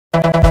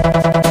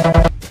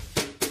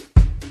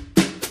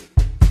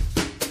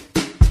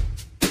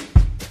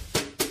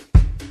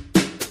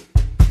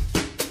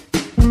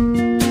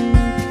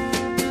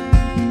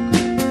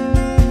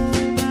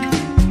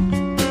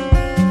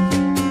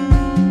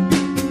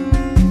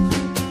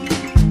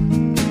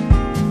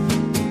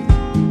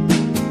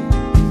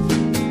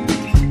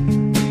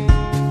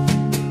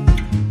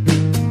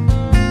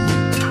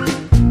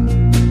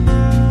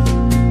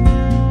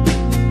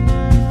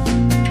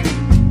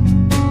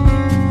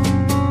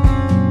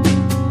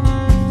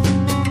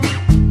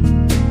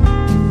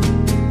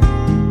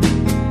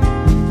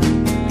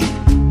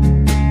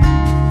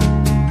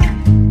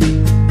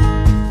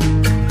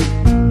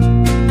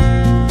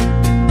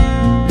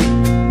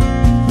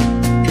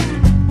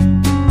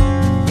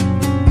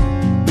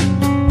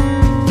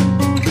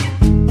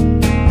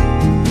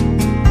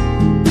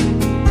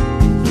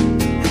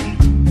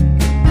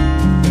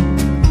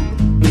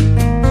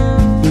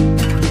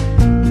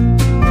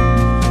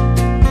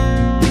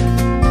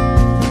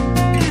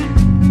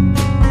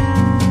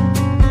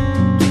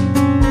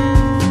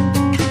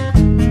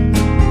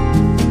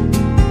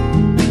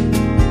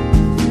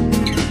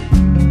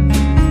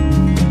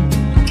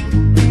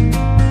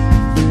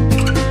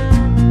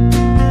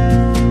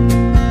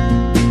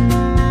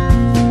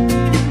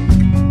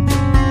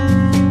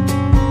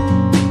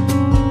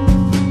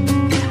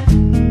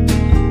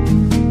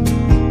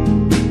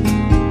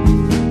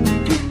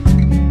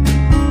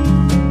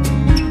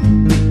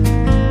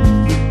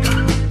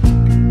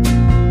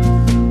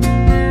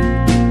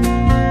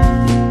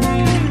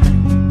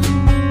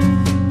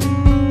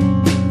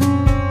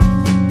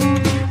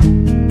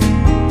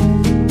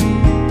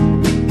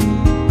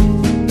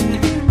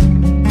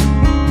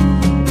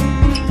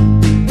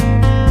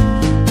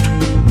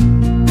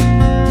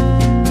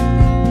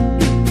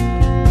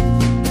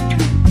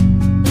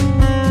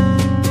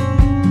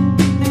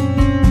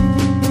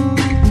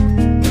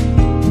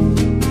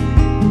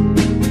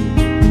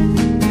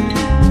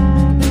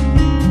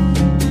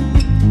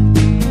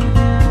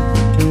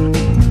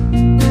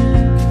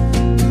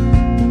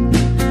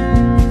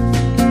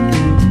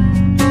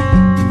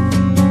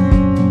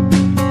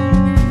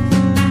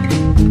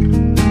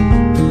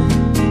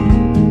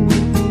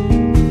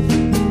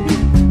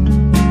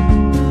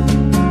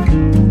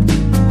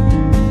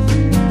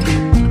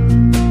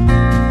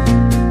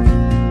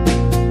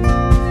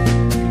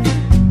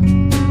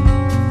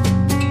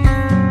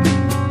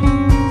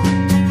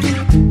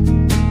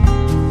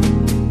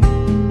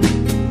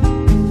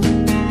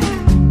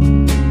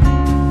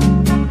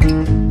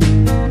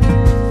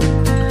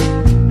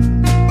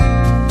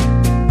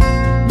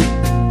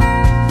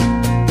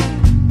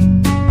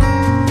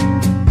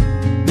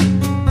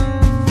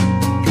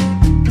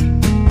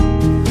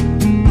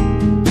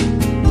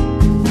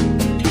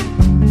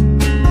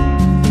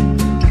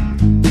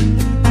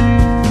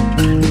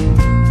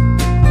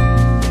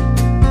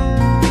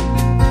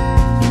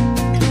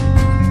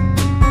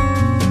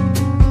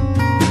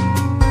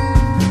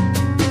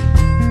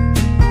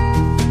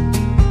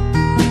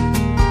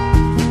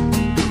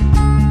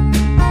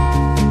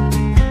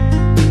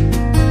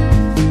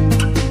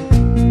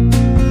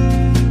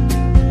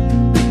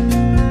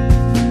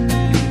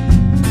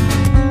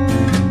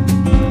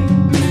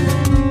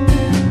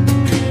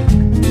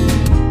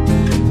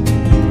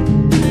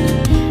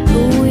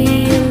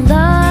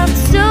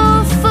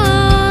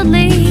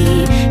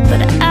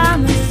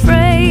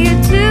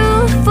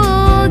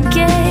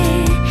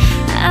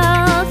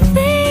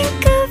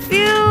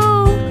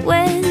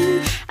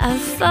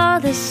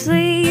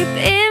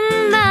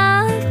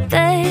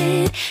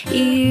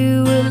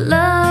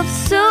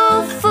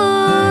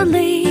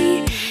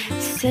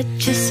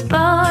such a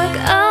spark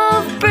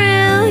of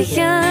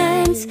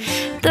brilliance.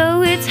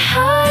 Though it's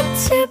hard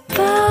to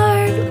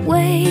part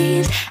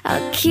ways,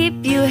 I'll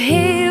keep you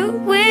here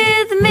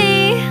with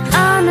me.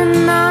 On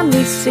and on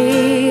we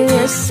see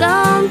there's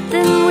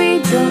something we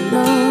don't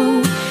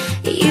know.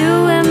 You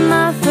were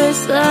my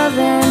first love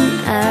and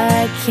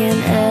I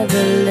can't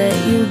ever let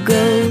you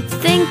go.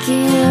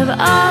 Thinking of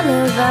all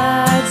of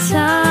our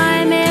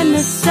time in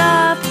the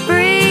soft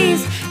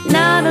breeze.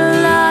 Not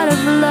a lot of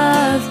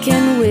love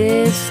can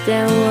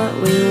withstand what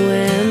we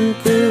went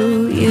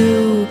through.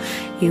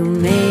 You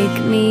make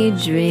me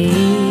dream.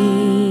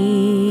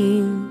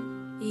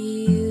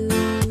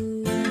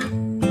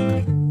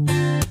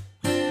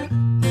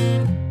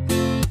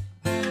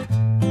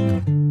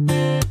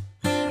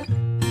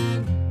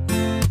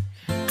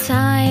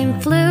 Time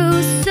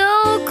flew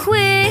so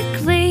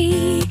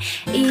quickly.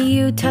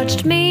 You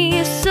touched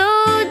me so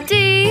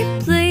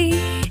deeply.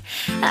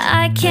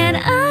 I can't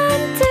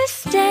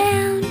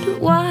understand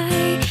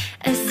why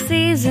a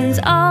season's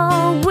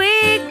all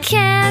we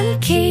can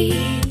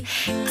keep.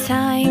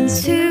 Time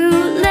to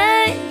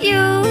let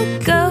you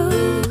go.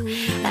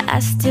 I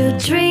still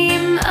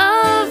dream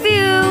of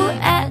you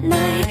at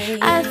night.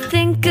 I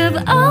think of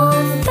all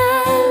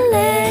the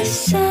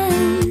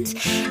lessons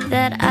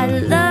that I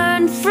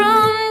learned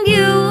from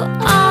you.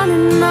 On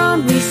and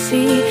on we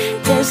see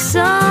there's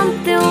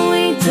something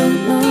we don't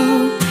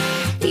know.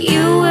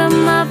 You were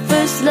my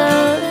first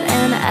love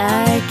and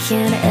I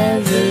can't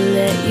ever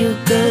let you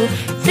go.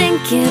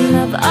 Thinking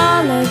of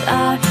all of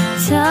our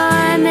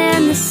time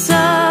in the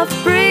soft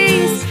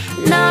breeze.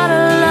 Not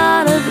a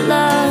lot of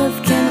love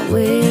can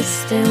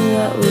withstand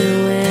what we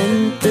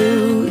went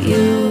through.